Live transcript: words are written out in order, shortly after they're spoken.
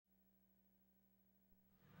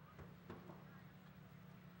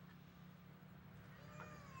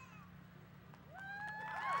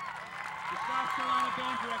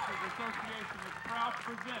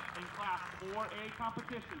4A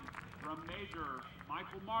competition from Major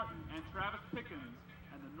Michael Martin and Travis Pickens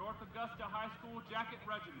and the North Augusta High School Jacket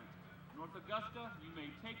Regiment. North Augusta, you may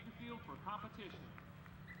take the field for competition.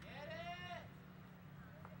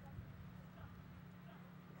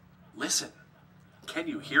 Listen, can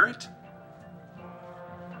you hear it?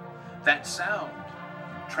 That sound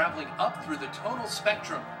traveling up through the tonal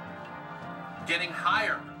spectrum, getting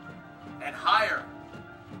higher and higher,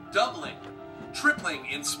 doubling, tripling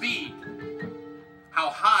in speed. How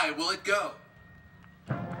high will it go?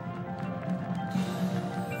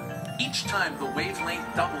 Each time the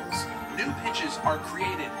wavelength doubles, new pitches are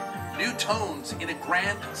created, new tones in a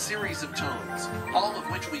grand series of tones, all of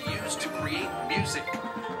which we use to create music.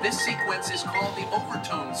 This sequence is called the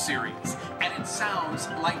overtone series, and it sounds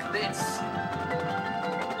like this.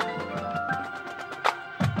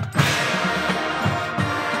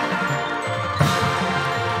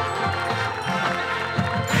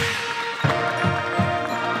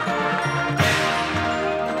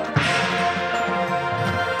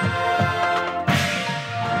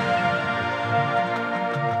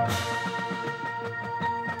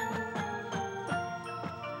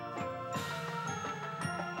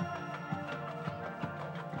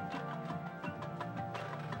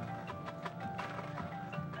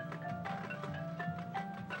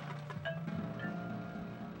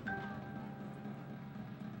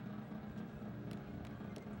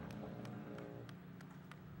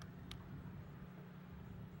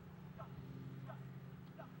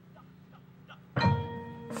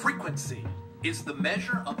 Frequency is the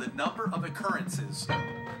measure of the number of occurrences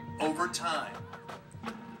over time.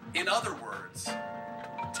 In other words,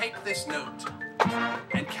 take this note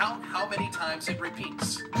and count how many times it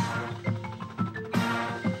repeats.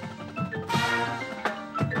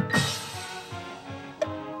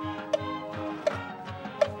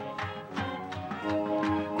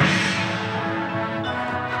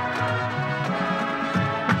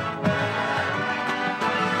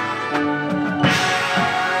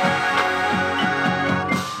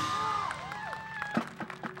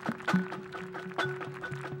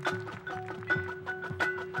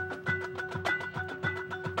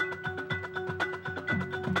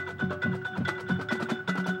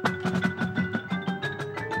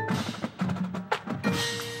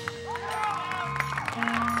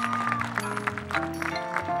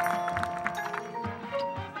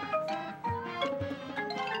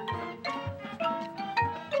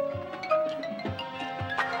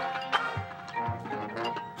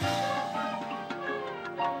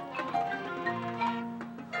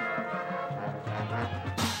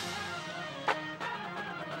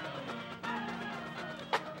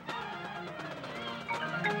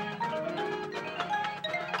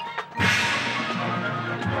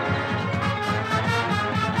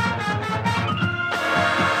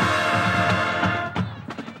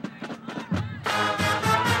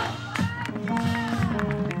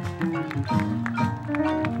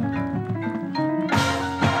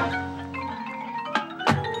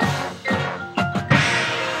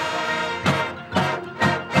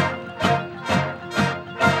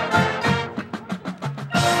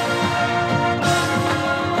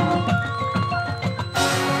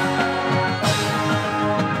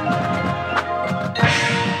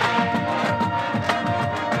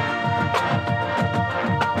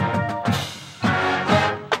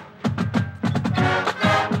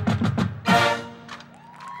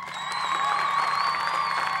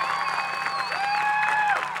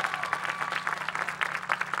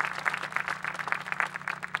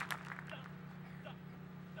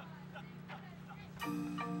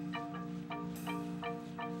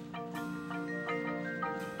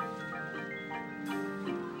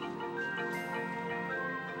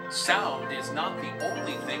 Sound is not the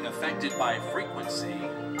only thing affected by frequency.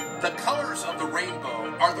 The colors of the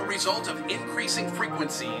rainbow are the result of increasing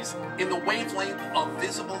frequencies in the wavelength of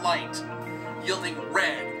visible light, yielding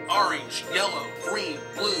red, orange, yellow, green,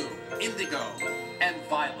 blue, indigo, and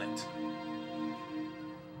violet.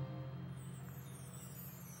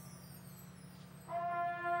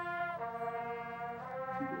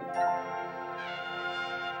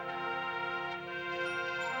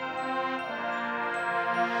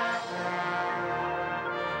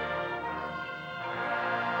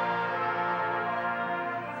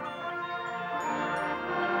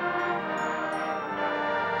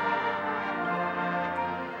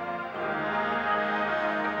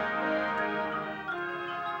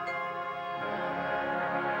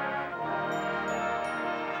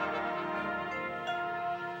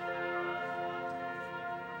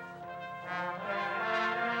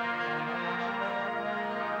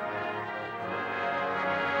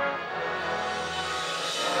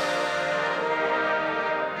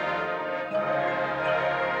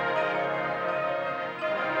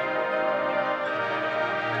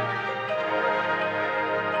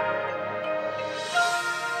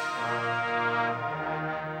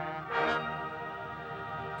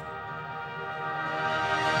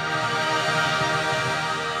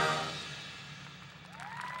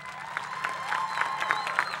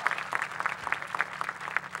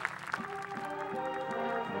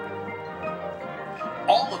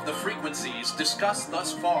 frequencies discussed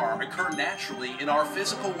thus far occur naturally in our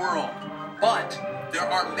physical world, but there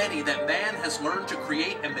are many that man has learned to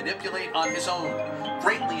create and manipulate on his own,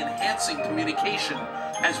 greatly enhancing communication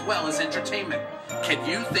as well as entertainment. Can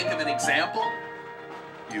you think of an example?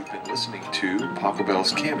 You've been listening to Papa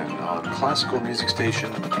Bell's Canon on Classical Music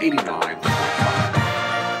Station 89.5.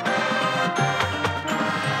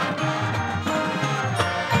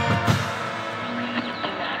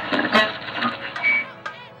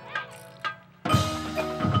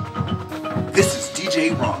 This is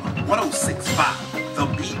DJ Raw, 106.5, The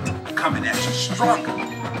Beat, coming at you stronger.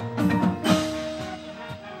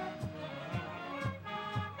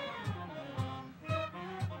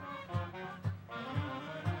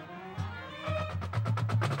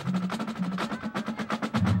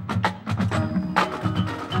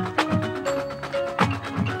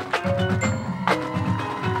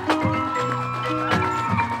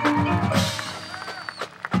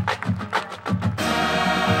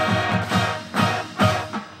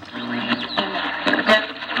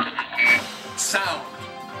 Sound,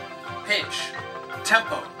 pitch,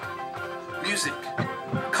 tempo,